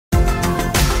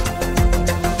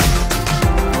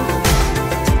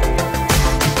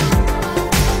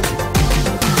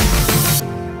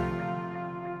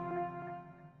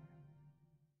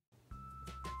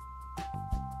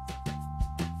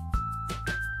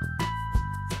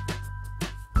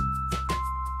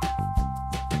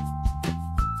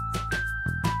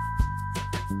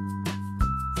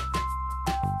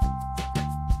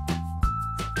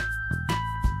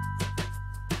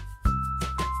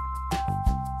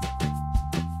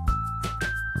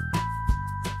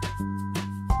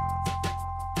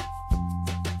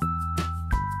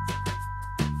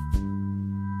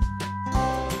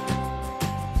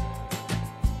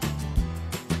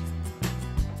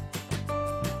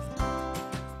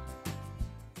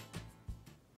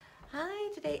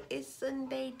Today is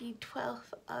Sunday the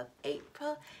 12th of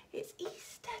April. It's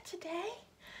Easter today.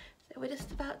 So we're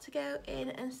just about to go in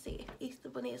and see if Easter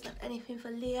Bunny has left anything for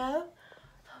Leo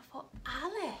and for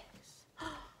Alice.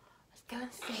 Let's go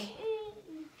and see.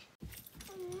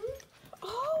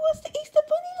 Oh, what's the Easter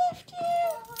Bunny left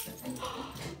you?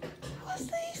 What's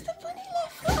the Easter Bunny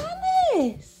left for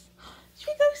Alice? Should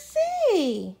we go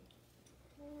see?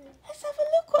 Let's have a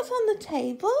look what's on the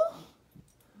table.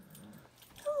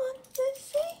 Come on, let's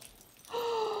see.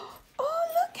 Oh,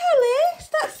 look, Alice.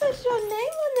 That says your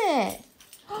name on it.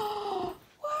 Oh,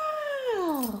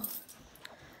 wow.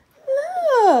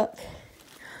 Look.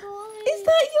 Is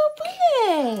that your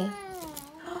bunny?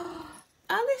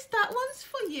 Alice, that one's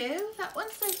for you. That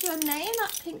one says your name,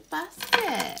 that pink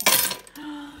basket.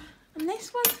 And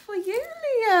this one's for you,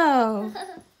 Leo.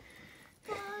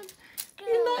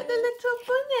 You like the little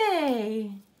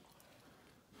bunny?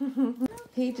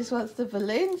 He just wants the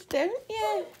balloons, don't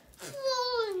you?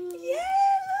 Yeah,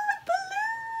 look,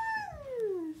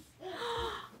 balloons.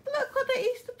 Look what the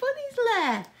Easter Bunny's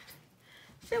left.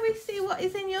 Shall we see what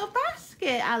is in your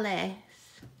basket, Alice?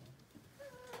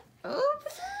 Oh,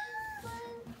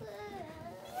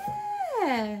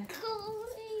 yeah.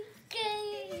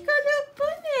 You've got a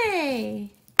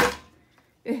bunny.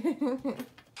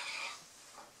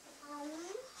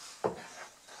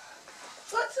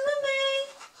 What's Mummy?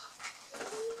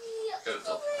 Go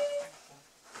top.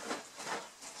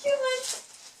 Human.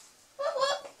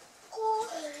 What?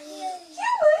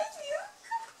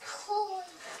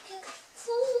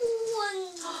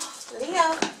 Leo,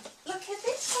 look at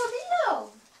this for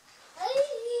Leo. For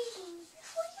you.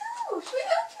 Should we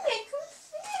open it? Come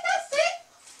see. That's it.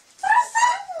 That's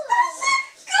it.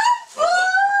 Good boy.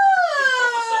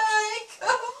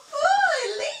 Good boy,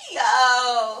 Leo.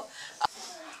 Are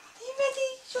you ready?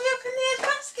 Shall we open Leo's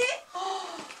basket?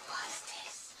 Oh, what's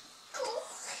this?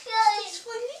 What's this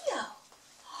for Leo?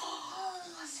 Oh,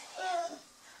 what's it here?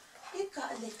 You've got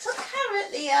a little carrot,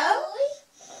 Leo.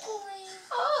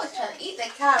 Oh, he's trying to eat the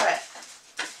carrot.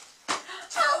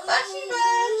 Oh, bashy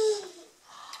bash.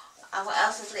 And what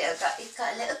else has Leo got? He's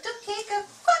got a little ducky. Go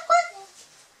quack, quack.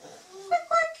 Quack,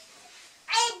 quack.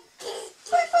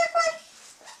 Quack, quack, quack.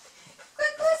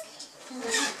 Quack, quack.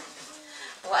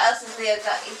 What else has Leo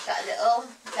got? He's got a little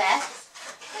vest.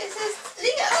 It says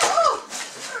Leo.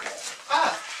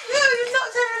 Oh! Leo, you've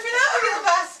knocked everything out of your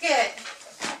basket.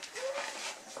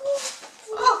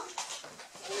 Oh!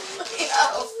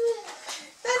 Leo.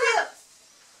 Leo.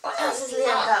 What else has Leo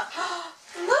got?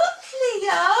 Look,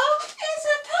 Leo. It's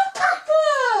a pepper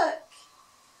book.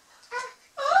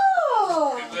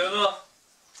 Oh!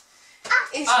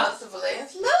 He smells the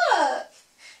balloons. Look!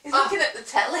 He's looking at the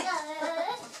telly. Oh,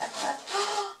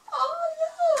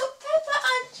 look! Peppa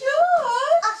and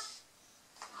George!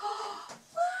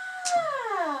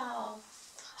 Wow!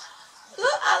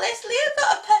 Look, Alice, Leo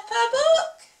got a pepper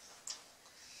book.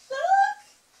 Look!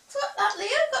 Look what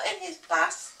Leo got in his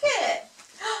basket.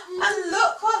 And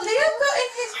look what Leo got in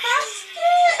his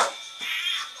basket.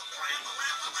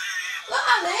 Look,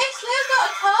 Alice, Leo got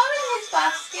a car in his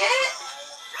basket.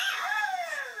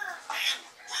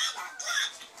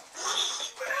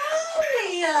 Wow,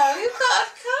 Leo, you've got a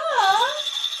car.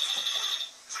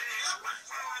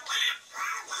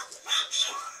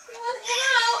 You want him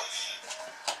out?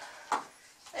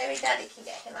 Maybe Daddy can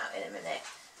get him out in a minute.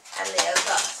 And Leo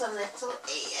got some little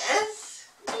ears.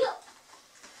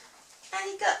 And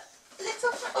he got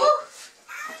little, oh,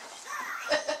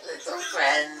 little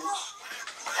friends.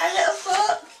 A little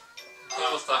book.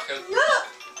 Look,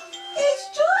 it's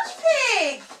George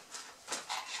Pig.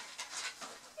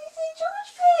 Is it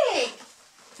George Pig?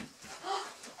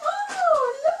 Oh,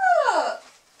 look.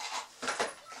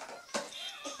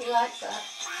 He likes that.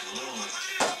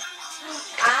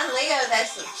 And Leo,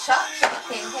 there's some chocolate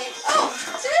in here. Oh,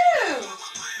 two.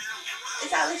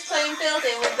 Is Alice playing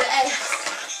building with the eggs?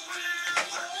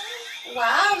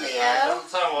 Wow, Leo.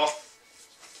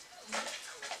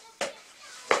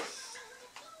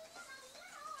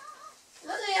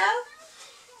 Look, Leo.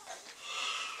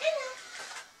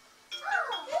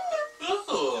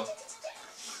 Oh.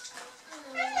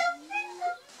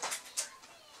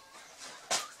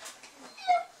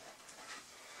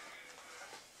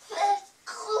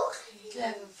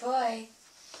 Clever boy.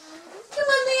 Come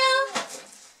on, Leo.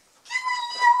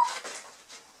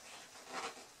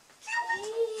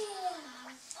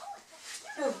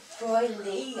 Good boy,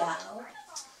 Leo.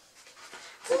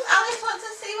 Alice wants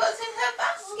to see what's in her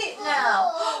basket now.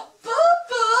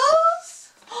 Bubbles!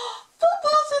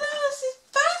 Bubbles in Alice's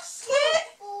basket!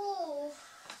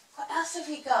 What else have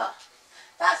you got?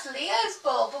 That's Leo's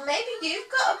ball, but maybe you've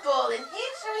got a ball in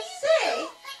here. Shall we see?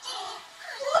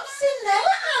 in there,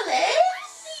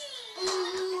 Alice?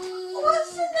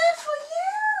 What's in there for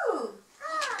you?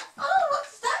 Oh, what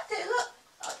does that do? Look.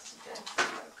 Oh, it's good.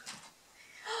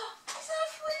 Is that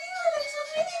for you, Alice? A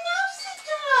Minnie Mouse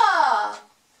sticker.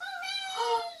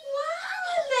 Oh,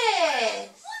 wow,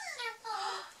 Alice.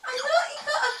 I thought you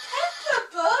got a Peppa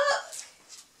book.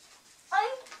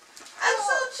 And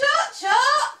some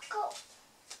chalk.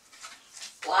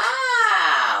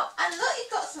 Wow. And look, you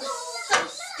got some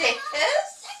stickers.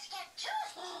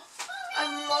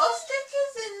 And more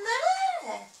stickers in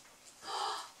there.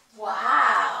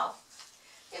 Wow.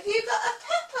 Have you got a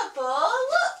Peppa ball?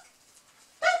 Look.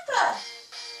 Peppa.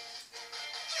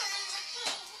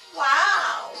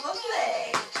 Wow.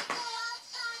 Lovely.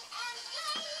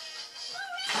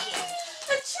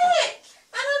 A chick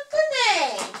and a bunny.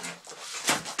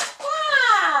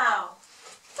 Wow.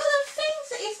 Full of things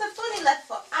that is the bunny left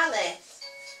for Alice.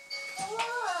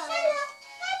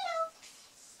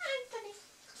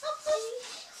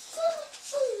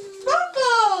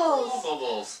 Bubbles!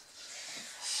 Bubbles.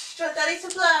 Do you want Daddy to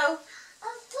blow?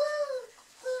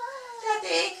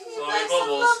 Daddy, can you blow Sorry, some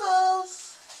bubbles.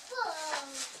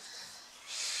 bubbles?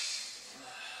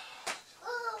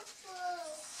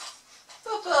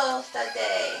 Bubbles,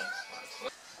 Daddy.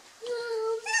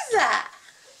 Who's that?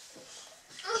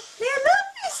 Leah, look,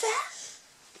 who's that?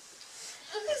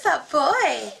 Who's that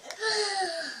boy?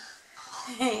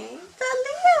 Is that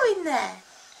Leo in there?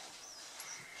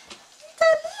 Is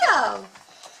that Leo?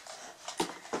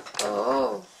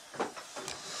 Oh,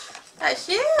 that's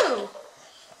you.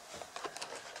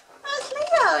 That's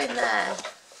Leo in there.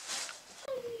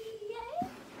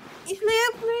 Is Leo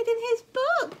reading his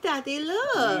book, Daddy?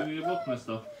 Look. Reading your book,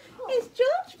 mister? It's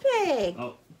George Pig.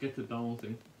 Oh, get the down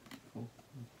thing. Cool.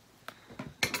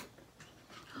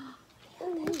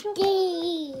 Over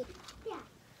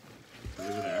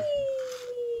there.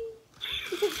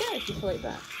 You can go if you pull it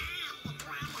back.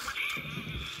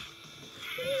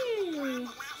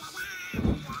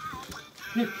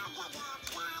 Nick.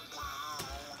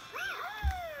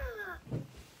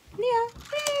 Leo.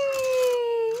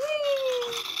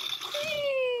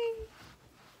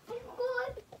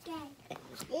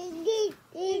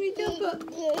 Read your book.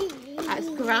 That's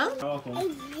Grant. Careful.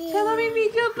 Shall I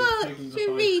read your book? Taking the To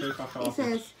side read. straight back It off.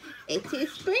 says, "It is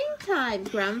springtime.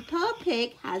 Grandpa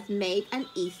Pig has made an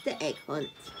Easter egg hunt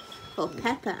for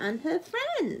Peppa and her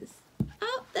friends."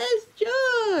 Oh, there's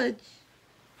George.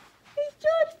 It's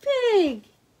George Pig.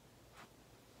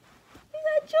 Is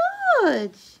that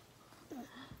George?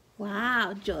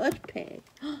 Wow, George Pig.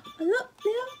 Oh, look,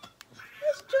 Leo.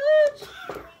 There's George.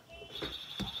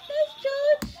 There's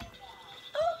George.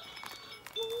 Oh,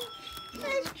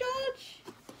 there's George.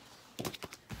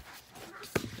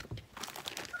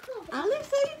 Alex,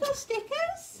 have you got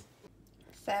stickers?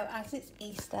 So, as it's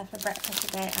Easter for breakfast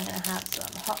today, I'm going to have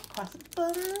some hot cross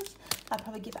buns. I'll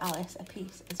probably give Alice a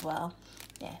piece as well.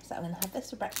 Yeah, so I'm going to have this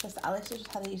for breakfast. Alice has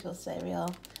just had the usual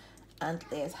cereal, and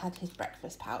Leo's had his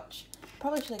breakfast pouch.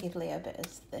 Probably should have given Leo a bit of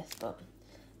this, but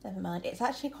never mind. It's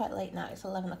actually quite late now. It's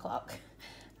 11 o'clock.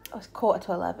 It was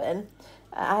 11:15.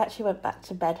 I actually went back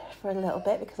to bed for a little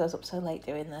bit because I was up so late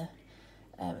doing the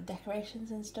decorations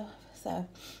and stuff. So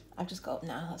I've just got up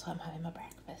now. That's why I'm having my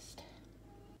breakfast.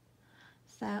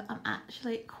 So I'm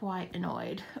actually quite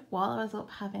annoyed. While I was up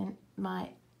having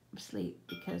my sleep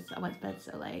because I went to bed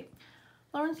so late,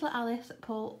 Lawrence let Alice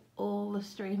pull all the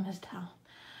streamers down,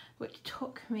 which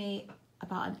took me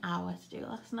about an hour to do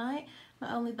last night.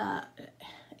 Not only that,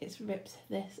 it's ripped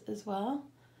this as well.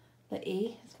 The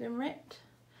E has been ripped.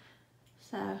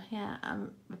 So yeah,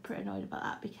 I'm pretty annoyed about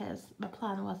that because my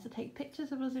plan was to take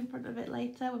pictures of us in front of it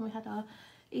later when we had our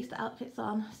Easter outfits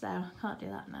on, so I can't do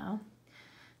that now.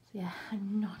 So yeah,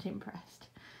 I'm not impressed.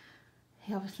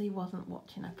 He obviously wasn't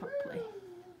watching her properly.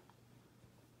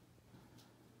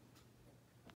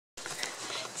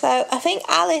 So I think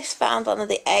Alice found one of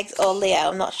the eggs, or Leo,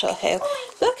 I'm not sure who.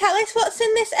 Look, Alice, what's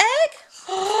in this egg?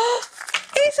 Oh,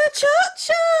 it's a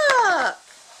choc-choc!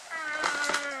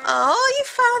 Oh, you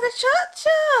found a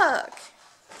choc-choc!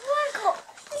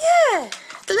 Yeah,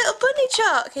 the little bunny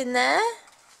choc in there.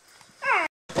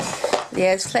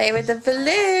 Leo's playing with the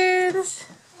balloons.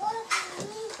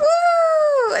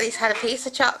 Woo! And he's had a piece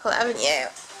of chocolate, haven't you?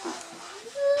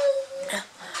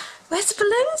 Where's the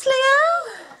balloons, Leo?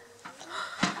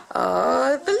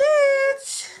 Oh, the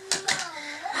balloons!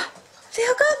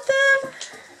 Leo got them!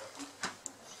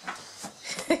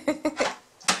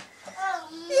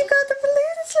 You got the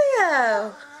balloons,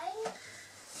 Leo!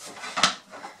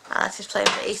 Alice is playing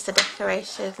with the Easter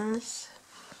decorations.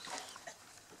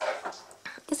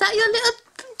 Is that your little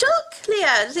duck,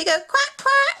 Leo? Does he go quack,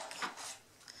 quack?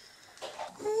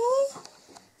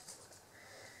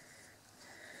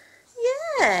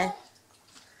 there?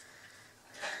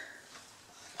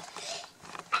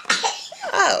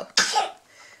 Oh,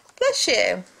 bless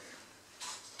you.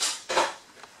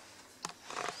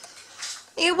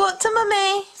 You walk to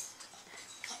mummy?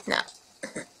 No.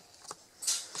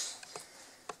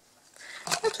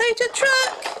 I played your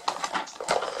truck.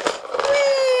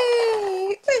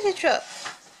 Whee! Where's your truck?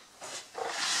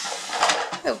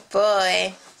 Oh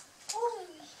boy.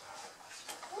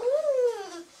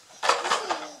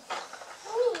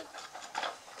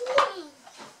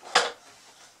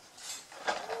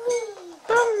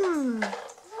 Boom.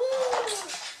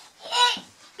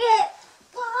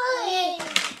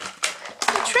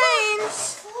 The trains.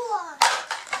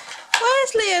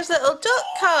 Where's Leo's little duck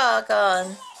car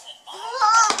gone?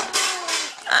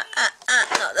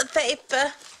 Not the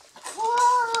paper.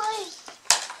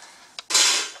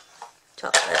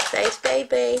 Chocolate face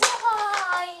baby.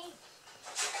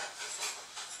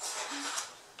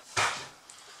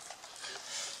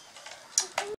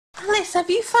 Alice, have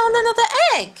you found another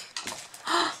egg?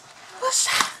 What's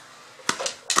that?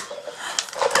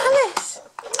 Alice,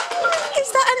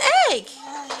 is that an egg?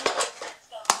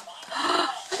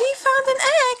 Have you found an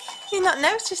egg? You've not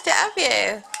noticed it, have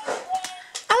you?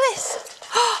 Alice,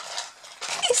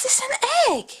 is this an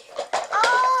egg?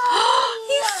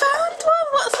 You found one.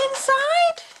 What's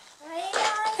inside?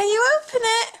 Can you open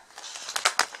it?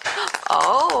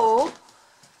 Oh.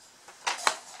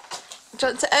 Do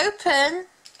you want to open?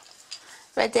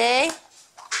 Ready?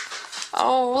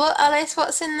 Oh, look, Alice,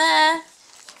 what's in there?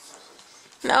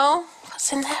 No?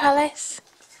 What's in there, Alice?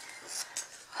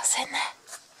 What's in there?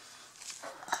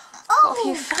 What have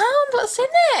you found? What's in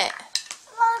it?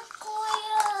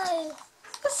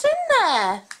 What's in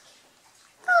there?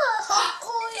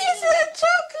 Is it a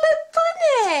chocolate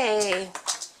bunny?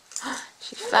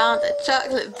 She found a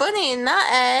chocolate bunny in that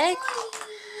egg.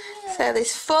 So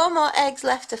there's 4 more eggs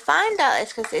left to find,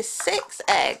 Alice, because there's 6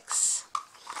 eggs.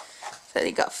 So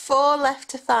you've got 4 left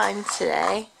to find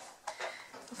today.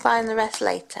 We'll find the rest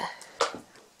later.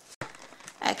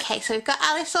 Okay, so we've got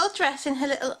Alice all dressed in her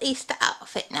little Easter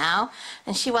outfit now,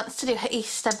 and she wants to do her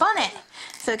Easter bonnet.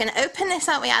 So we're going to open this,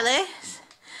 aren't we, Alice?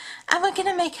 And we're going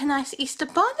to make a nice Easter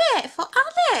bonnet for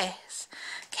Alice.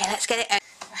 Okay, let's get it open.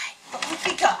 Right, what have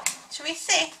we got? Shall we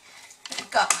see? We've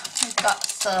got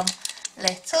some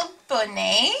little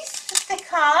bunnies to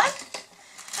stick on.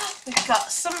 We've got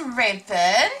some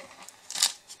ribbon.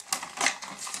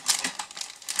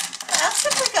 What else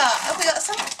have we got? Have we got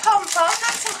some pom-poms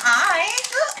and some eyes?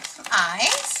 Look, some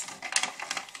eyes.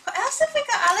 What else have we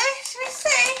got, Alice? Shall we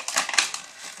see?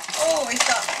 Oh, we've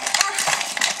got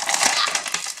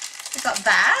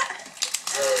that.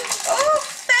 Oh,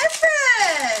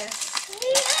 feathers.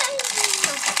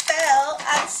 Some felt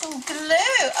and some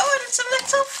glue. Oh, and some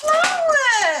little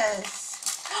flowers.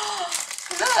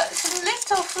 Look, some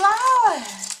little flowers.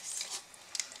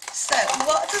 So,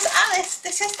 what does Alice,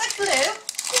 this is the glue.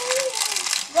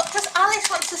 What does Alice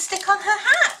want to stick on her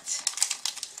hat?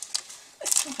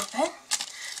 Some ribbon.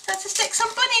 So to stick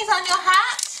some bunnies on your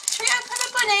hat. Should we open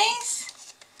the bunnies?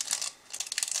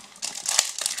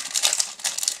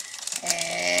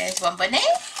 There's one bunny.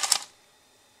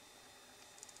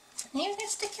 And you can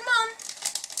stick him on.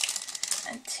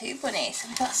 And 2 bunnies. So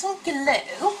we've got some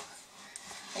glue.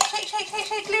 Shake, shake, shake,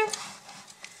 shake glue.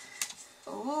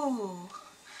 Ooh.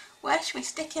 Where should we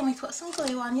stick him? We put some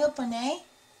glue on your bunny.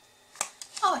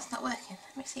 Oh, it's not working.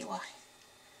 Let me see why.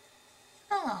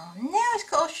 Oh, now it's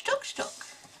got all stuck.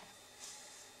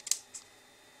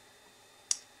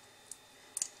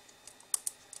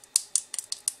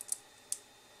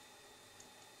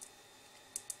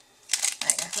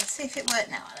 There you go. Let's see if it worked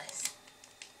now, Alice.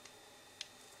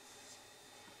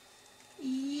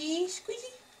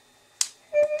 Squeezy.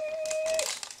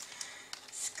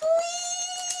 Squeeze.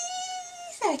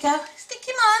 There we go. Stick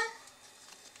him on.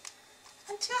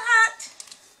 Onto your hat.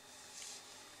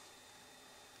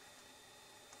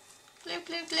 Glue,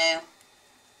 glue, glue.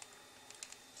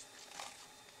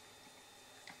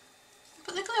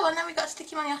 Put the glue on, then we've got to stick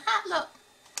him on your hat, look.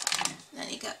 There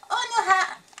you go. On your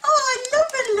hat. Oh,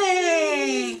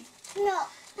 lovely. No.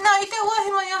 No, you don't want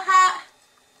him on your hat.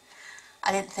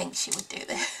 I didn't think she would do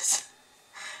this.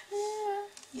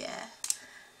 Yeah.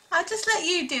 I'll just let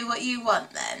you do what you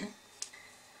want then.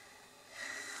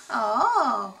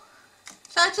 Oh.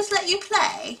 Shall I just let you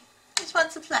play? You just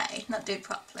want to play, not do it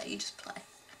properly, you just play.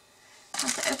 I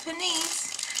want to open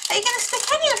these. Are you going to stick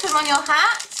any of them on your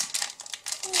hat?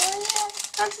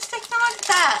 I want to stick them on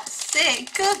that.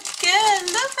 Sick, good girl,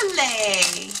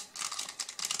 lovely.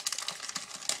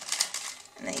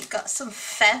 And then you've got some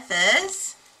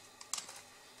feathers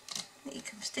that you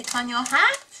can stick on your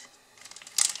hat.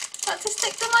 Want to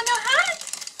stick them on your hat?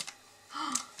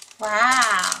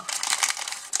 Wow.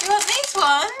 You want these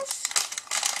ones?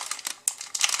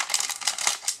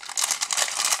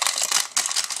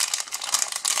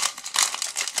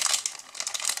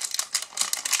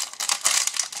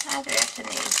 How do I open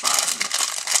these ones?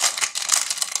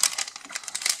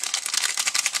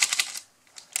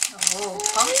 Oh,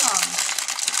 pom-poms.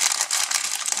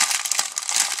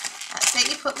 That's it,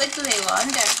 you put the glue on,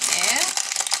 don't you?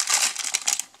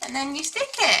 And then you stick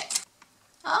it.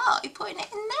 Oh, you're putting it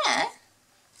in there?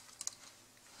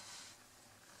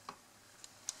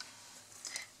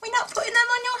 We're not putting them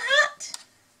on your hat?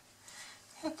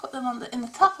 We'll put them on in the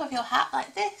top of your hat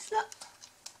like this, look.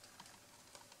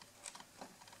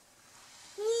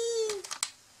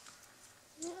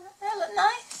 They look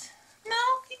nice. No,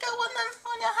 you don't want them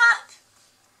on your hat?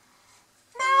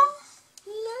 No?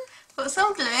 Put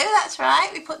some glue, that's right.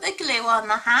 We put the glue on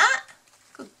the hat.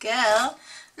 Good girl.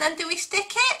 And then do we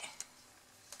stick it?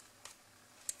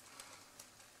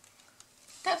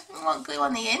 Definitely want glue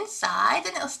on the inside,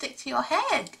 then it'll stick to your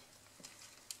head.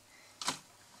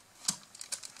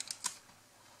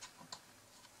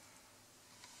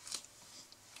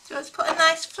 So let's put a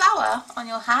nice flower on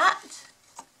your hat.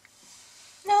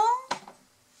 No?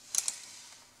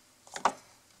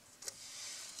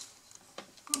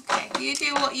 Okay, you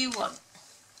do what you want.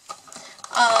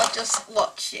 I'll just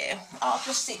watch you. I'll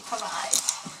just supervise.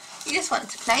 You just want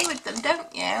to play with them,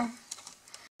 don't you?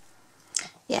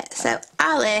 Yeah, so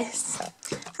Alice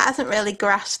hasn't really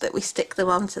grasped that we stick them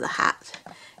onto the hat.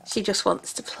 She just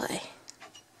wants to play.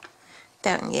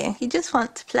 Don't you? You just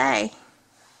want to play.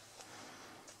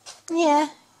 Yeah.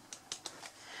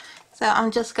 So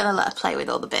I'm just going to let her play with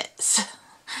all the bits.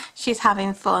 She's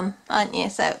having fun, aren't you?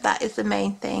 So that is the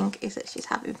main thing, is that she's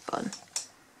having fun.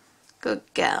 Good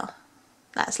girl.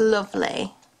 That's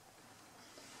lovely.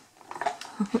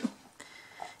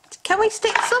 Can we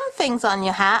stick some things on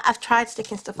your hat? I've tried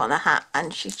sticking stuff on her hat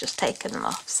and she's just taken them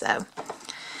off, so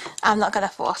I'm not going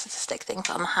to force her to stick things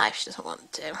on the hat if she doesn't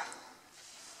want to.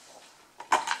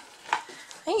 I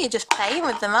think you're just playing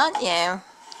with them, aren't you?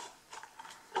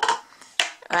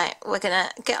 Right, we're going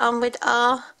to get on with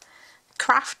our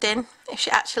crafting, if she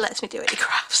actually lets me do any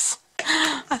crafts.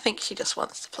 I think she just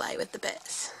wants to play with the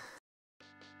bits.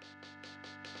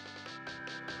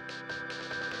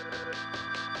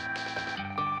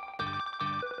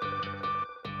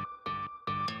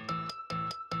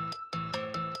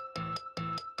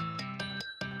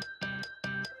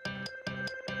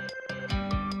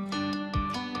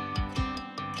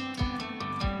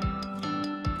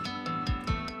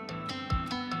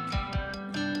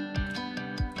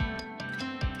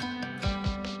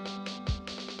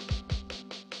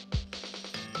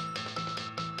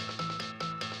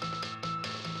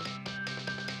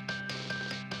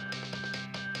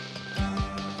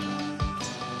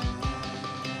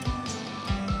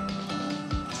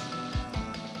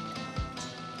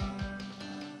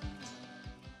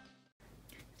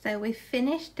 So we've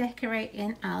finished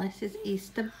decorating Alice's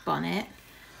Easter bonnet.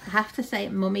 I have to say,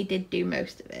 Mummy did do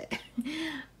most of it.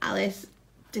 Alice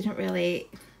didn't really,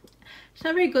 she's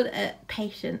not very good at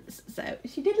patience, so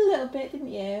she did a little bit,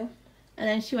 didn't you? And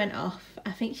then she went off.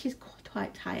 I think she's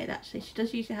quite tired actually. She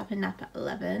does usually have a nap at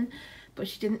 11, but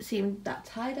she didn't seem that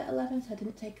tired at 11, so I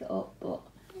didn't take it up, but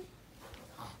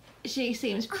she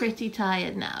seems pretty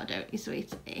tired now, don't you,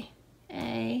 sweetie?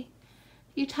 Hey?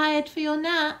 You tired for your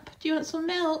nap? Do you want some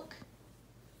milk?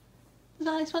 Does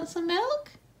Alice want some milk?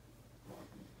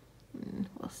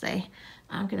 We'll see.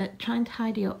 I'm going to try and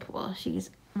tidy up while she's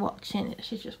watching.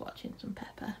 She's just watching some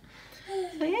Pepper.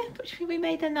 So yeah, but we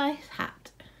made a nice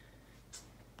hat.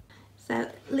 So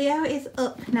Leo is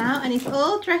up now and he's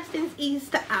all dressed in his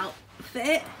Easter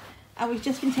outfit. And we've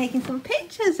just been taking some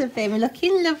pictures of him.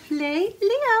 Looking lovely.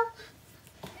 Leo,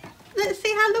 let's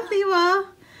see how lovely you are.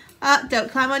 Oh, don't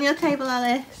climb on your table,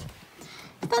 Alice.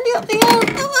 Standing up, Leo.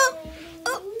 Oh,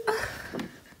 oh, oh.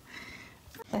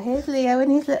 So here's Leo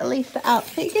in his little Easter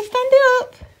outfit. Just stand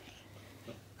up.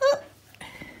 Oh.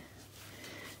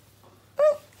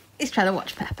 Oh. He's trying to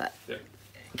watch Pepper. Yeah.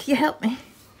 Can you help me?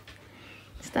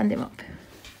 Stand him up.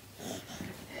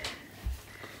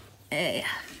 There.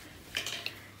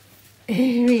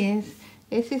 Here he is.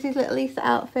 This is his little Easter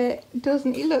outfit.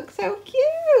 Doesn't he look so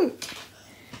cute?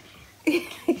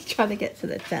 He's trying to get to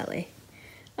the telly,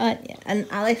 aren't you? And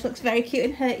Alice looks very cute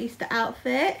in her Easter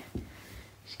outfit.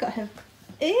 She's got her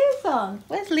ears on.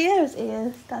 Where's Leo's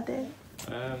ears, Daddy?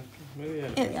 Here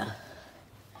we are.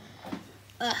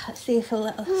 Let's see if he'll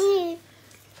let us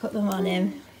put them on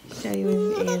him. Show you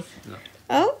his ears. No.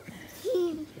 Oh,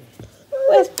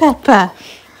 where's Pepper?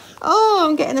 Oh,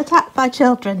 I'm getting attacked by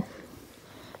children.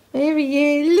 There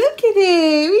he is. Look at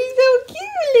him. He's so cute,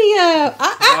 Leo.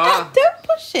 Don't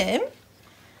push him.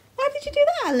 Why did you do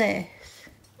that, Alice?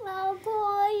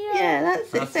 Yeah,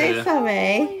 that's it. Say it.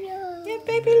 sorry. Yeah,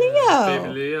 baby Leo.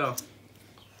 Baby Leo.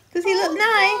 Does he look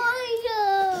nice?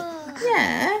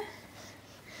 Yeah.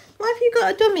 Why have you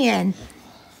got a dummy in?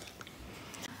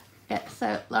 Yeah,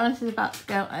 so Lawrence is about to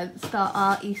go and start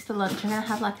our Easter lunch. We're going to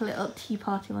have like a little tea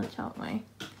party lunch, aren't we?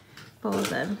 For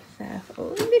them. So,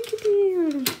 oh, look at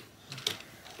him.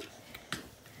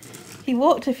 He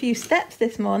walked a few steps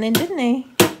this morning, didn't he?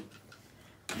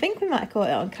 I think we might have caught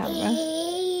it on camera.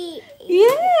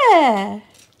 Yeah.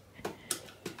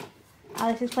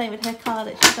 Alice is playing with her car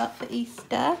that she got for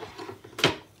Easter.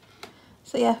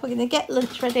 So yeah, we're going to get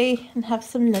lunch ready and have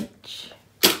some lunch.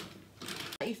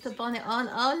 Easter bonnet on.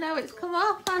 Oh no, it's come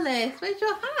off, Alice. Where's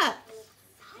your hat?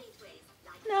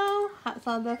 No, hat's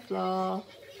on the floor.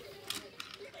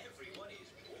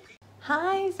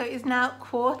 Hi, so it is now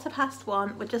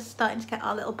 1:15. We're just starting to get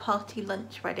our little party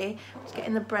lunch ready. Just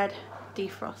getting the bread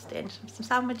defrosting, some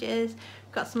sandwiches,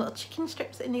 we've got some little chicken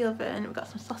strips in the oven, we've got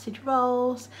some sausage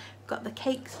rolls, we've got the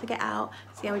cakes to get out.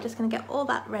 So yeah, we're just going to get all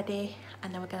that ready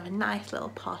and then we're going to have a nice little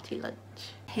party lunch.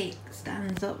 Cake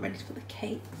stands up ready to put the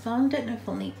cakes on. Don't know if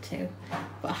I'll need to,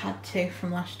 but I had to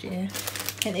from last year.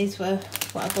 And these were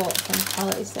what I bought from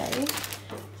Quality Save,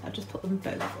 so I'll just put them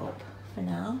both up for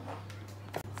now.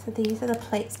 So these are the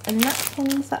plates and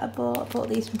napkins that I bought. I bought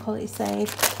these from Quality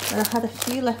Save. And I had a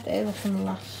few left over from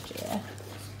last year.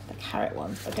 The carrot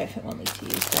ones, but I don't think I want me to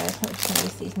use those. I'm just going to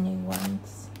use these new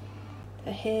ones.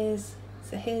 So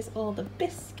here's all the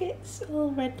biscuits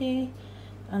all ready.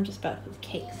 I'm just about to put the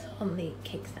cakes on the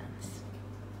cake stands.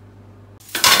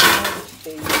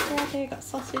 Food ready. Got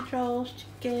sausage rolls,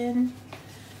 chicken,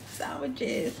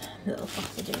 sandwiches, little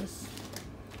sausages.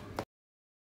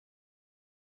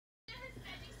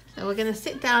 So we're going to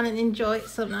sit down and enjoy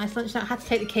some nice lunch. Now I had to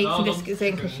take the cakes and biscuits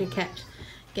in because she kept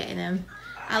getting them.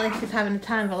 Alice is having a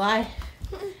time of her life.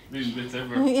 Moving bits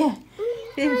everywhere. Yeah,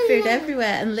 there's food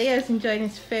everywhere and Leo's enjoying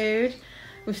his food.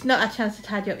 We've not had a chance to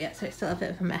tidy up yet, so it's still a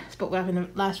bit of a mess, but we're having a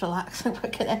nice relax and we're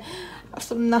going to have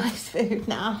some nice food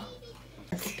now.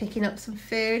 She's picking up some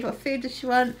food. What food does she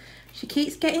want? She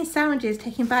keeps getting sandwiches,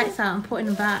 taking bites out and putting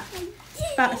them back.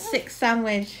 About a 6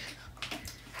 sandwich.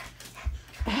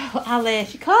 Oh,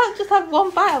 Alice, you can't just have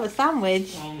one bite of a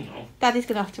sandwich. Oh no. Daddy's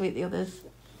going to have to eat the others.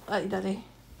 Aren't you, Daddy?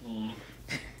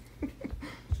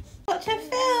 Watch a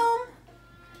film.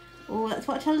 Oh, let's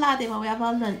watch Aladdin while we have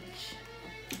our lunch.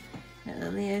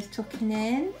 Little Leo's tucking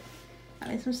in.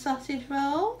 Having some sausage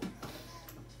roll.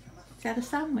 He's had a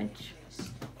sandwich.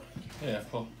 Yeah,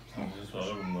 cool.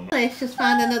 Alice just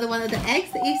found another one of the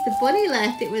eggs that Easter Bunny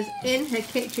left. It was in her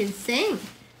kitchen sink.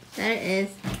 There it is.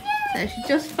 So she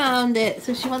just found it,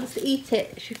 so she wants to eat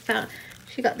it. She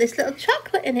got this little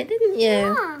chocolate in it, didn't you?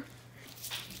 Yeah.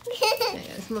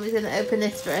 Mummy's going to open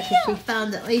this for her because she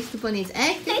found the Easter Bunny's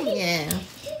egg, didn't you?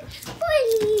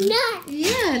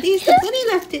 Yeah, the Easter Bunny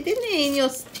left it, didn't he, in your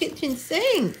kitchen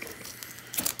sink?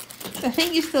 I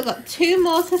think you've still got 2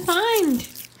 more to find.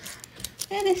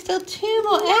 Yeah, there's still 2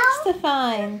 more eggs to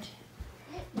find.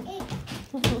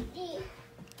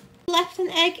 Left an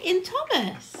egg in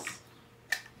Thomas.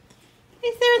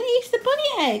 Is there an Easter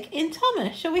Bunny egg in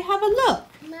Thomas? Shall we have a look?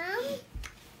 Mum?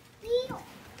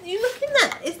 Are you looking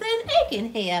at? Is there an egg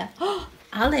in here? Oh,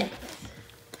 Alice.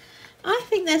 I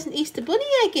think there's an Easter Bunny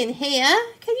egg in here.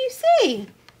 Can you see?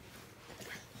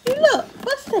 You look.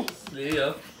 What's this?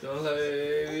 Leo, don't let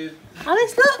it.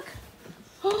 Alice, look.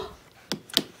 Oh,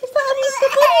 is that an Easter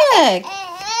Bunny egg?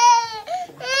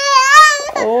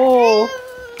 Oh.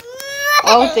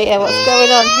 Oh dear, what's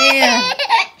going on here?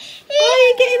 Why are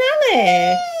you getting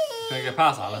Alice? Can I get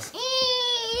past Alice? What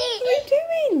are you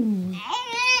doing?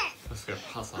 Let's get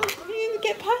past Alice. You didn't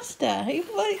get past her. You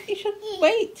should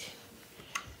wait.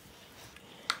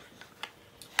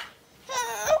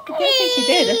 I don't think he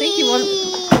did. I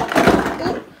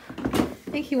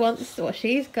think he wants what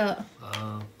she's got.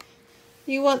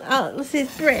 You want Alice's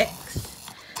bricks.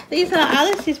 These are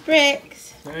Alice's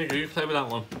bricks. There you go. You play with that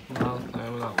one. I'll play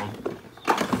with that one.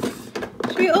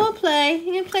 Should we all play?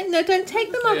 You can play. No, don't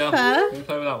take them off her. You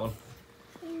play with that one.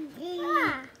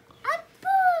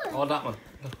 Or that one.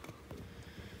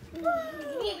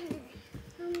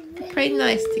 Play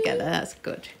nice together. That's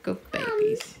good. Good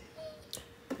babies.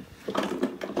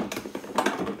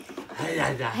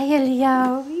 Hey,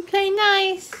 Leo. You play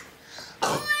nice.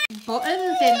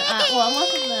 Buttons in that one,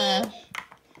 wasn't there?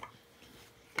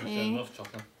 There's enough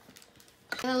chocolate.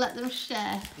 I'm going to let them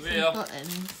share Leo. some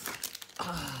buttons.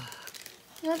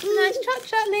 That's a nice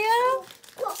chocolate, Leo.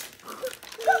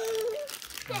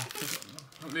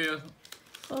 Leo.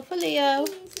 One for Leo.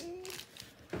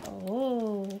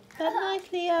 Oh, that's nice,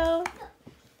 Leo.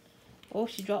 Oh,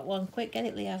 she dropped one. Quick, get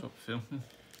it, Leo. Stop filming.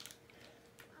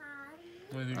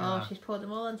 Where do you Oh, go? she's poured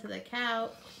them all onto the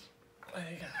couch. There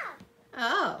you go.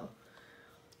 Oh.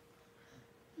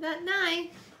 Is that nice?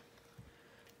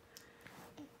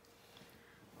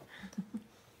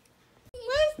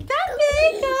 Where's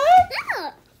Daddy?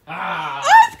 Good. Ah! Oh,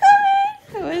 it's coming.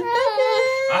 Where's Daddy?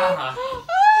 Ah!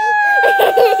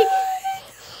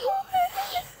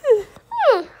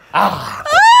 Oh. Ah!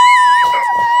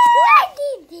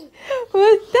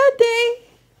 Where's Daddy?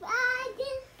 Bye,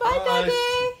 Bye. Daddy.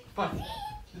 Bye.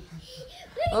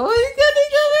 Oh, he's coming.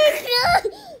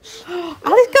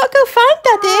 Alice got to go find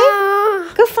Daddy.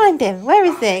 Go find him. Where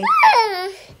is he?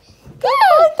 Go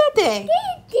find Daddy.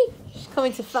 She's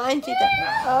coming to find you, Daddy.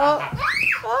 Oh.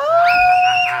 Oh.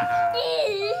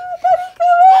 Daddy's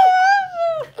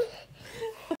coming.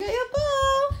 Get your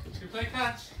ball. Should we play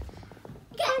catch?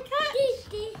 Catch.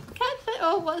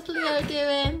 Oh, what's Leo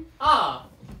doing? Ah!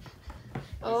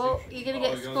 Oh, you're going to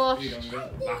get squashed. You're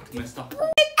gonna get back messed up.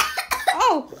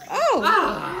 Oh.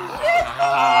 Ah!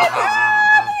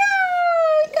 Leo,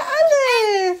 got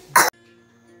Alice.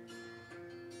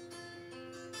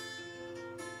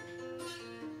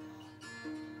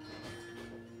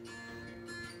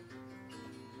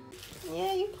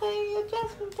 Yeah, you playing with your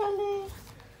Jasmine, darling.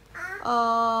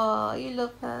 Oh, you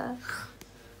love her.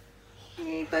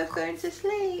 You're both going to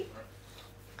sleep.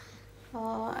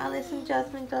 Oh, Alice and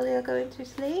Jasmine Dolly are going to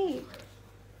sleep.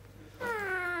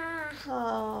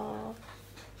 Oh.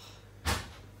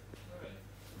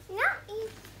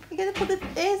 You're going to put the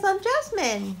ears on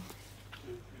Jasmine.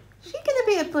 She's going to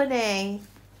be a bunny.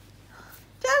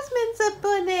 Jasmine's a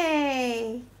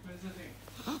bunny.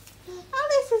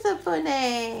 Alice is a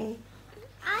bunny.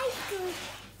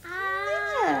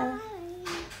 Yeah.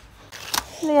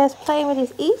 Leo's playing with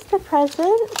his Easter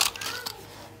present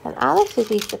and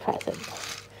Alice's Easter present,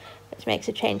 which makes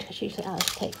a change because usually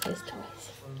Alice takes those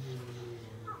toys.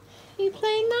 You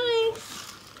play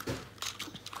nice.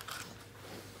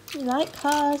 You like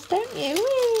cars, don't you?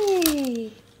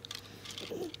 Whee!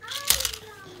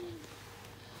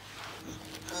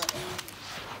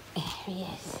 There he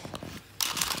is.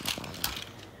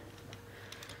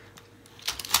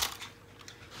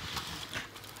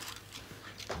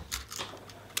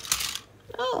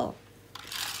 Oh,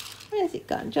 where's it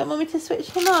gone? Do you want me to switch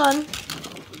him on?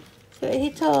 So he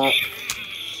talks.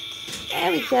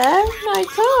 There we go. Now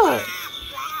talk.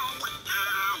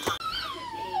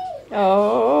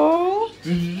 Oh.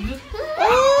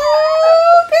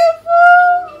 Oh, careful.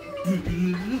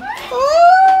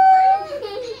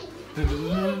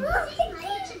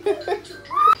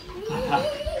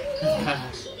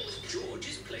 George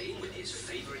is playing with his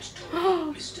favourite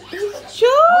toy, Mr. It's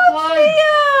George,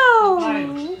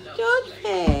 Leo. George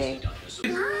Pig.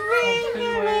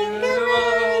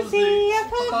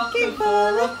 Pocket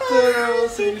full of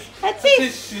posies. A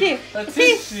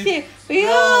tissue, we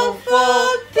all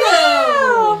fall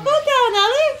down. Fall down,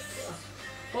 Alice.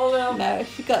 Fall down. No,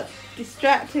 she got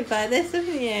distracted by this,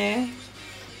 haven't you?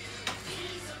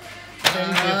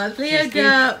 Oh, Leo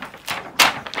jump.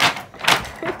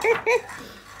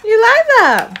 You like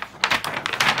that?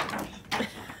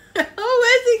 Oh,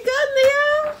 where's he gone, Leo?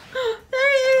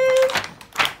 There he is.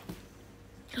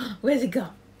 Where's he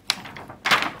gone?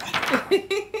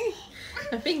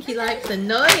 I think he likes the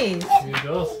noise. He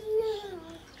does.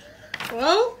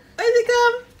 Whoa, where's he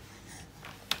gone?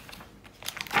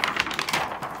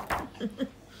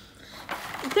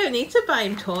 You don't need to buy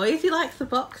him toys. He likes the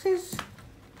boxes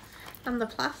and the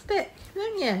plastic,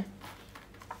 don't you?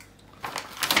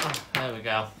 Oh, there we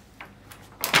go.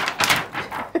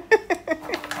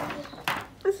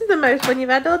 This is the most fun you've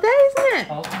had all day, isn't it?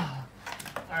 Oh,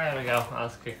 there we go. I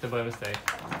was kicked by mistake.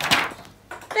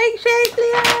 Big shake,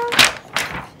 Leo.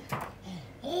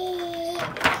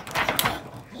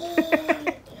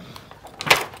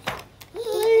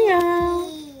 Leo.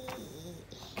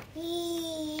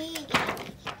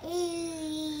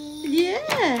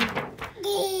 Yeah.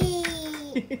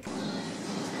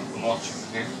 I'm watching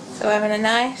here. So we're having a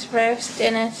nice roast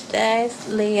dinner today. It's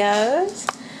Leo's,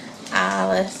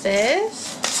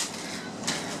 Alice's.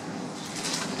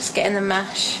 Just getting the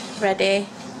mash ready.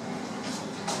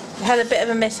 We had a bit of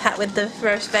a mishap with the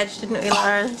roast veg, didn't we,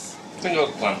 Lawrence? I think I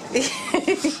plan.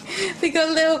 We got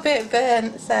a little bit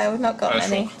burnt, so we've not got Nice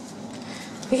many.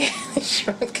 Yeah, they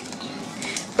shrunk.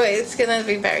 But it's going to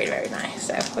be very, very nice,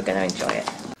 so we're going to enjoy it.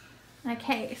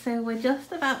 Okay, so we're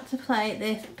just about to play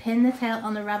this pin the tail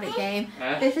on the rabbit game.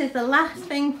 This is the last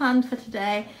thing planned for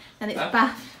today, and it's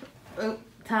bath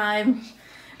time.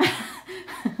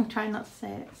 I'm trying not to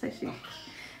say it, so she...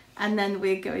 and then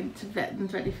we're going to get them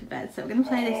ready for bed. So we're going to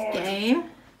play this game.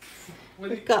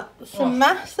 We've got some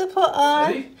masks to put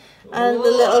on and the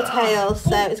little tails.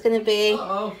 So it's going to be,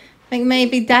 I think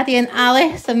maybe Daddy and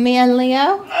Alice and me and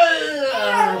Leo.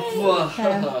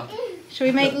 Should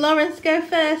we make Lawrence go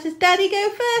first? Does Daddy go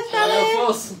first,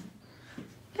 Alice?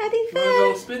 Daddy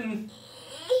first.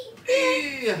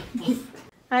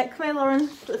 Right, come here,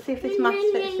 Lawrence. Let's see if this mask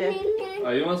fits you. Oh,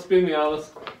 you want to spin me,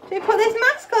 Alice? Do you put this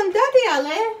mask on, Daddy,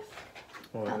 Alice?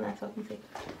 Oh, no, so I can see.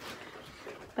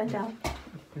 Bend down.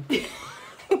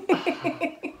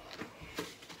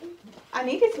 I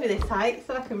need it to be this height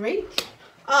so I can reach.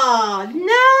 Oh,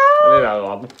 no! I think that'll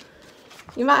happen.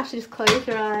 You might have to just close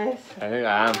your eyes. I think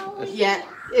I am. Yeah,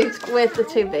 it's where's the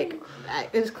too big. Right,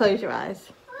 just close your eyes.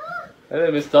 Hey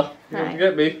there, mister. You Right. want to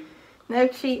get me? No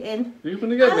cheating. You want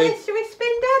to get me? Alice, should we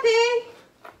spin Daddy?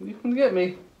 You want to get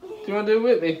me? Do you want to do it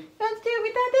with me? You want to do it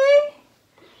with Daddy?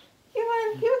 You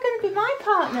were going to be my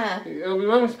partner. It'll be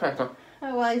Mummy's partner.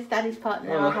 Oh, well, he's Daddy's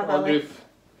partner. I'll have I'll Alice.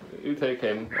 you take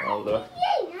him. I'll do it.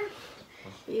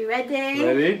 You ready?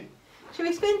 Ready? Should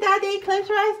we spin Daddy? Close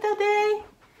your eyes, Daddy.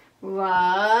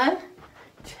 1,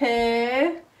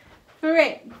 2,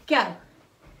 3, go.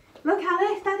 Look,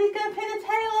 Alice, Daddy's going to pin a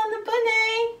tail on the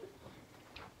bunny.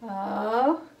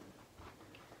 Oh.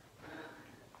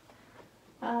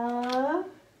 Oh.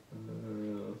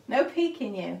 No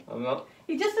peeking you. I'm not.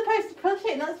 You're just supposed to push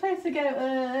it, not supposed to go,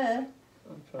 I'm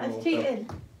That's trying cheating.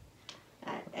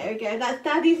 Right, there we go, that's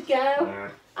Daddy's go. Nah.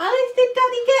 Alice, did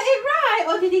Daddy get it right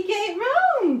or did he get it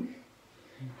wrong?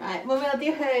 Right, Mummy will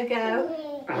do her go.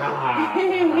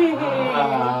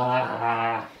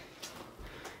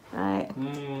 Right,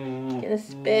 gonna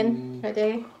spin.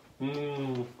 Ready?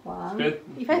 1. Spin.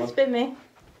 You first spin me.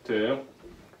 2.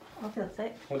 I feel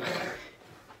sick.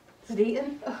 Is it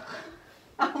eaten?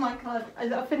 Oh my god, is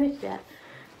that finished yet?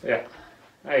 Yeah.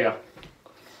 There you go.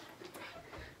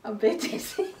 I'm a bit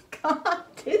dizzy. God,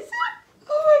 dizzy?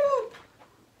 Oh my god.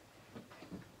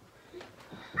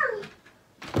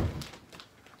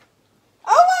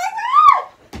 Oh my god!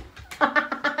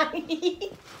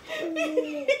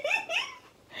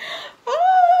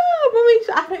 Oh, Mummy,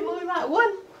 I think Mummy might have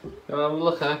won. Come on, have a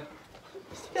look, eh?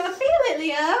 Do I feel it,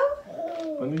 Leo?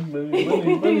 Bunny, bunny,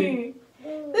 bunny, bunny.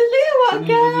 Does Leo want to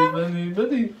go? Bunny,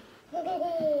 bunny,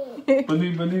 bunny. Bunny,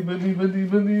 bunny, bunny, bunny,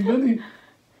 bunny, bunny.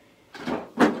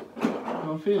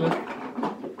 I feel it.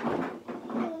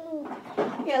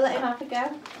 Yeah, let him have a go.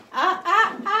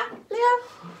 Leo.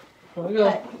 There we go.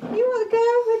 Right, you want to go?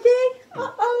 Ready?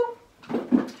 Uh-oh.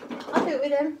 I'll do it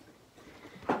with him.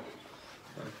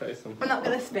 Face him. We're not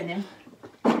going to spin him.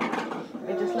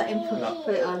 We just let him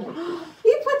put it on.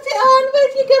 You put it on. Where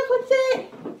did you go put it?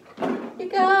 You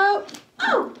go.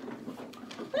 Oh.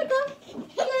 There you go.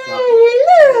 Yay,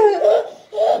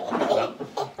 look.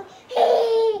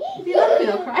 Is he laughing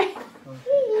or crying?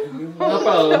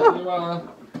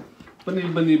 Bunny,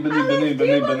 bunny, bunny, bunny, Alice, bunny, do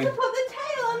you want bunny. to put the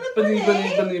tail on the Bunny, bunny?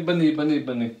 bunny, bunny, bunny, bunny,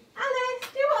 bunny. Alice,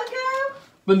 do you want to go?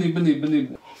 Bunny, bunny,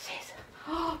 bunny.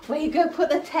 Where you go put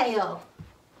the tail?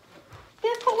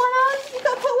 Yeah, put one on. You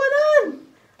got to put one on.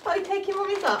 Oh, you're taking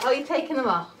Mummy's off. Oh, you're taking them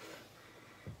off.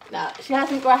 No, she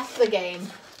hasn't grasped the game.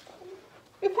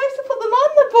 You're supposed to put them on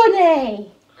the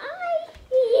bunny.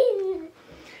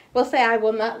 We'll say I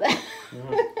won that then.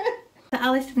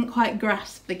 Alice didn't quite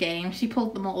grasp the game. She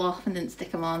pulled them all off and didn't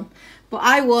stick them on. But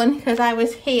I won because I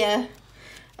was here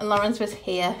and Lawrence was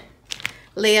here.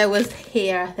 Leo was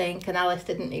here, I think, and Alice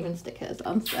didn't even stick hers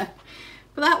on. So,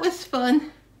 but that was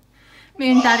fun.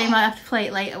 Me and Daddy might have to play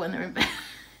it later when they're in bed.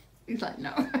 He's like,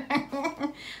 no.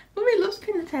 Mummy loves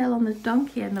pinning the tail on the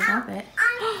donkey and the rabbit.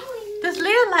 Does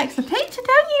Leo likes the picture,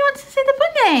 don't you? You want to see the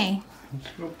bunny?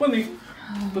 Bunny.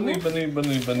 Bunny, bunny,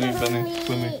 bunny, bunny, bunny,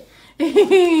 bunny. Does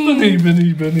Bunny,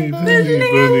 bunny, bunny, bunny,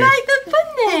 Leo bunny. like the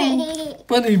bunny?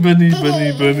 Bunny, bunny,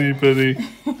 bunny, bunny, bunny.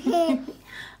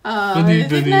 Oh, Bunny, is it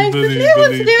bunny, nice? bunny, Does Leo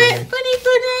want to bunny, do it? Bunny,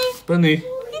 bunny. Bunny. You do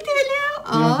it, Leo.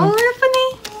 Oh, bunny.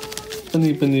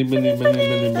 Bunny, bunny, bunny, bunny,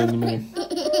 bunny, bunny, bunny.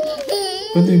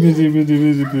 Bunny, bunny, bunny,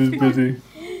 bunny, bunny, bunny.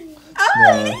 Oh,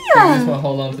 Leo. Just want to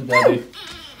hold on to Daddy.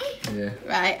 Yeah.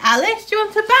 Right, Alice, do you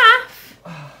want a bath?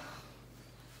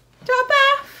 Do you want a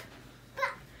bath?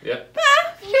 Yeah. Bath?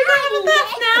 Should we go have a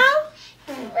bath now?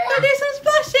 Go do some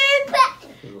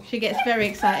splashing? She gets very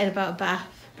excited about a bath.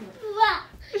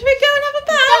 Should we go and have a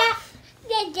bath?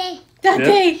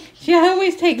 Daddy! Yeah. She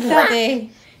always takes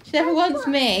Daddy. She never wants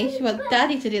me. She wants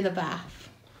Daddy to do the bath.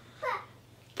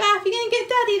 Bath, you're going to get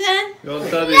Daddy then? You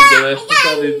want Daddy to do it?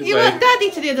 Daddy You want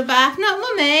Daddy to do the bath, not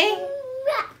Mummy.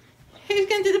 Who's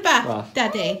going to do the bath? Bath.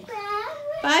 Daddy.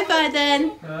 Bye-bye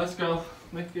then. Let's go.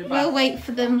 Make it We'll back. wait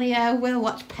for them, Leo. We'll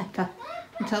watch Peppa.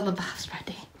 until the bath's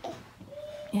ready.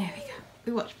 Here we go.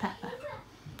 We watch Peppa.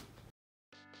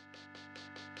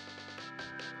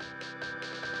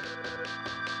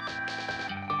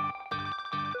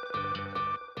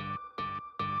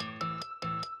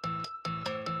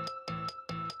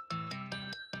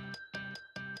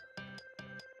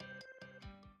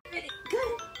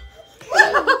 Good.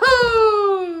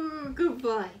 Oh, good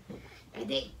boy.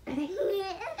 Ready? Ready?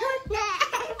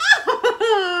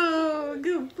 Oh,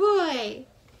 good boy.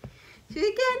 Do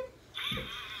it again.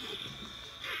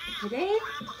 Ready?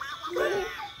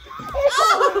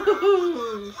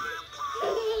 Oh!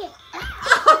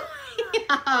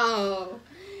 Oh!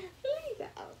 Here you go.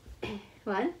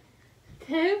 1,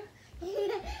 2.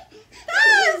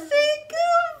 That's it.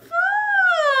 Good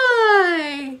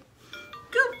boy.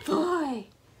 Good boy.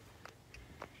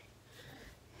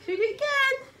 Should we do it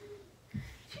again?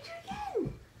 Should we do it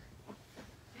again?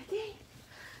 Ready?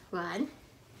 1,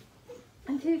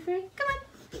 2, 3. Come on.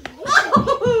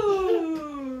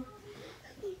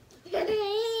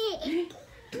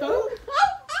 Oh! Oh,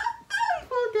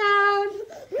 fall down.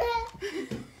 Yeah.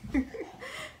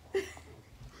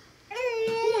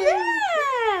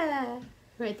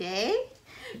 Ready?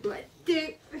 1,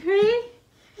 2, 3.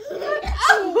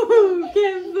 Oh,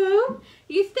 careful.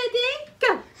 You steady?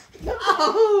 Go.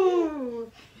 Oh.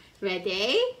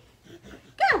 Ready?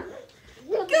 Go.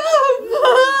 Good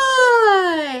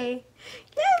boy.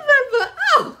 Good boy.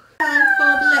 Oh.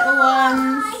 For the little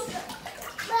ones.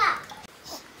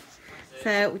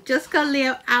 So we just got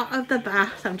Leo out of the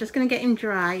bath. So I'm just going to get him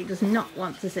dry. He does not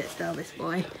want to sit still, this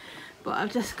boy. But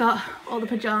I've just got all the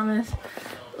pyjamas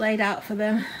laid out for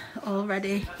them, all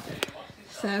ready.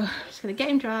 So I'm just going to get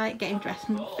him dry, get him dressed,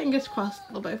 and fingers crossed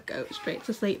they'll both go straight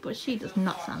to sleep. But she does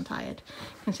not sound tired,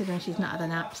 considering she's not had a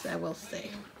nap, so we'll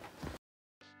see.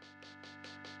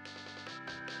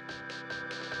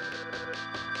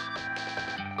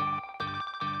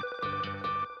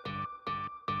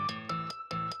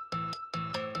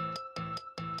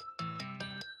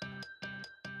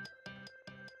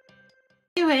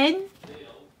 Doing?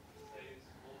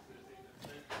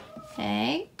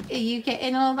 Hey, are you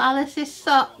getting all of Alice's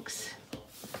socks?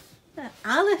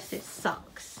 Alice's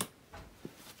socks.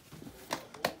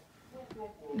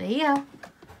 Leo.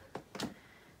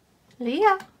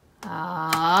 Leo.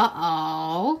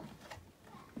 Oh.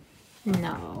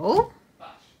 No.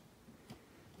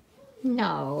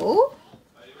 No.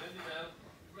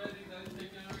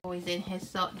 Always in his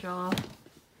sock drawer.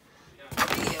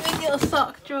 In your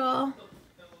sock drawer.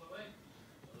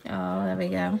 Oh, there we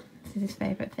go. This is his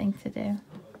favourite thing to do.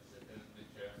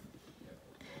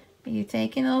 Are you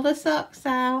taking all the socks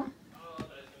out?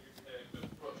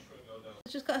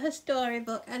 She's got her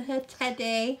storybook and her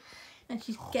teddy, and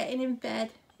she's getting in bed.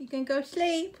 You can go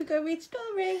sleep. We go read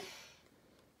story.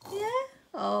 Yeah?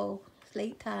 Oh,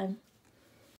 sleep time.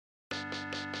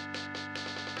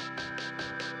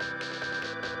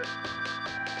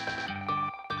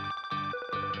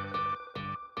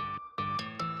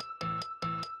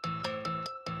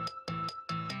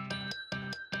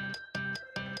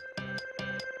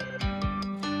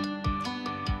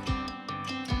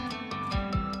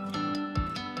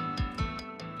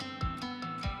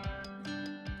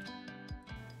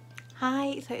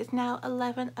 Hi, so it's now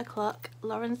 11 o'clock.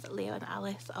 Lawrence, Leo and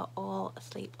Alice are all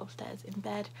asleep upstairs in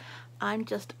bed. I'm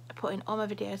just putting all my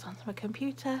videos onto my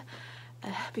computer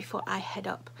before I head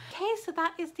up. Okay, so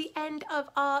that is the end of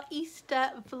our Easter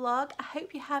vlog. I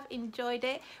hope you have enjoyed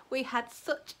it. We had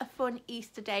such a fun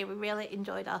Easter day. We really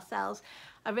enjoyed ourselves.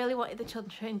 I really wanted the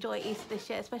children to enjoy Easter this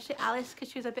year, especially Alice,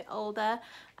 because she was a bit older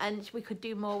and we could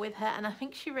do more with her, and I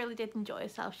think she really did enjoy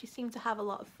herself. She seemed to have a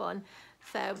lot of fun.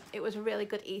 So it was a really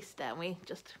good Easter, and we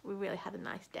really had a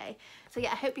nice day. So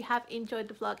yeah, I hope you have enjoyed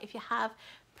the vlog. If you have,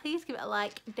 please give it a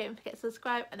like, don't forget to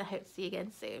subscribe, and I hope to see you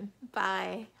again soon.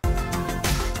 Bye.